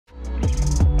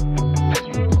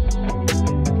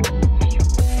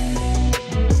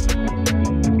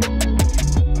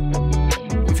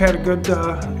had a good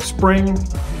spring.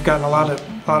 We've gotten a lot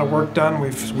of work done.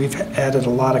 We've added a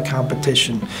lot of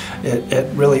competition at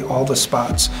really all the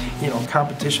spots. You know,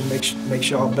 competition makes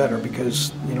you all better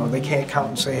because you know they can't count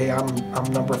and say, hey, I'm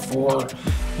number 4,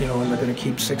 you know, and they're going to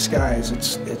keep 6 guys.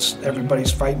 It's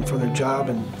everybody's fighting for their job,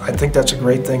 and I think that's a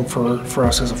great thing for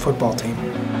us as a football team.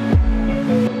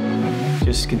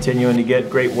 Just continuing to get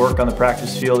great work on the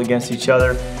practice field against each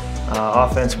other.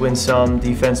 Offense wins some,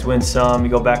 defense wins some.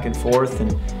 You go back and forth,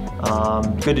 and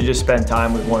good to just spend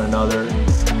time with one another.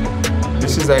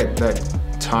 This is that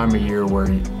time of year where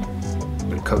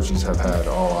the coaches have had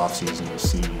all offseason to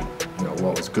see, you know,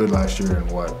 what was good last year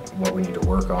and what we need to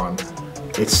work on.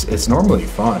 It's normally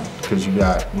fun because you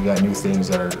got new things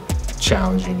that are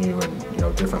challenging you and, you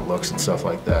know, different looks and stuff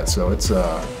like that. So it's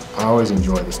I always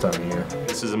enjoy this time of year.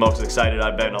 This is the most excited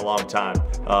I've been in a long time.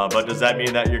 But does that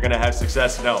mean that you're going to have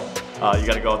success? No. You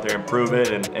got to go out there and prove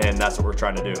it, and that's what we're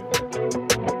trying to do.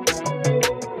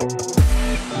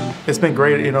 It's been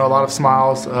great, you know, a lot of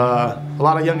smiles, a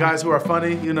lot of young guys who are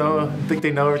funny, you know, think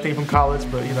they know everything from college,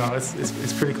 but you know,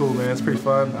 it's pretty cool, man. It's pretty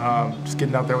fun. Just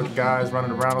getting out there with the guys,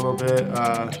 running around a little bit,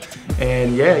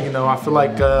 and yeah, you know, I feel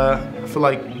like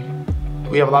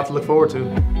we have a lot to look forward to.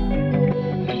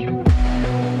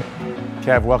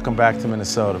 Cav, welcome back to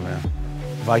Minnesota, man.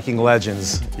 Viking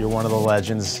legends, you're one of the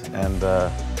legends, and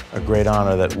a great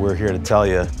honor that we're here to tell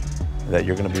you that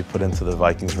you're going to be put into the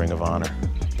Vikings Ring of Honor.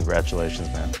 Congratulations,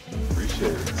 man.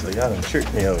 Appreciate it. So y'all done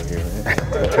tricked me over here, man.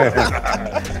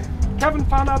 Kevin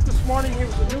found out this morning he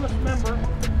was the newest member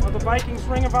of the Vikings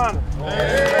Ring of Honor.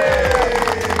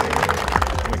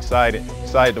 I'm excited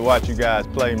to watch you guys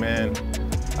play, man.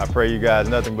 I pray you guys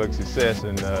nothing but success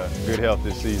and good health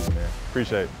this season, man.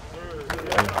 Appreciate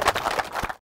it.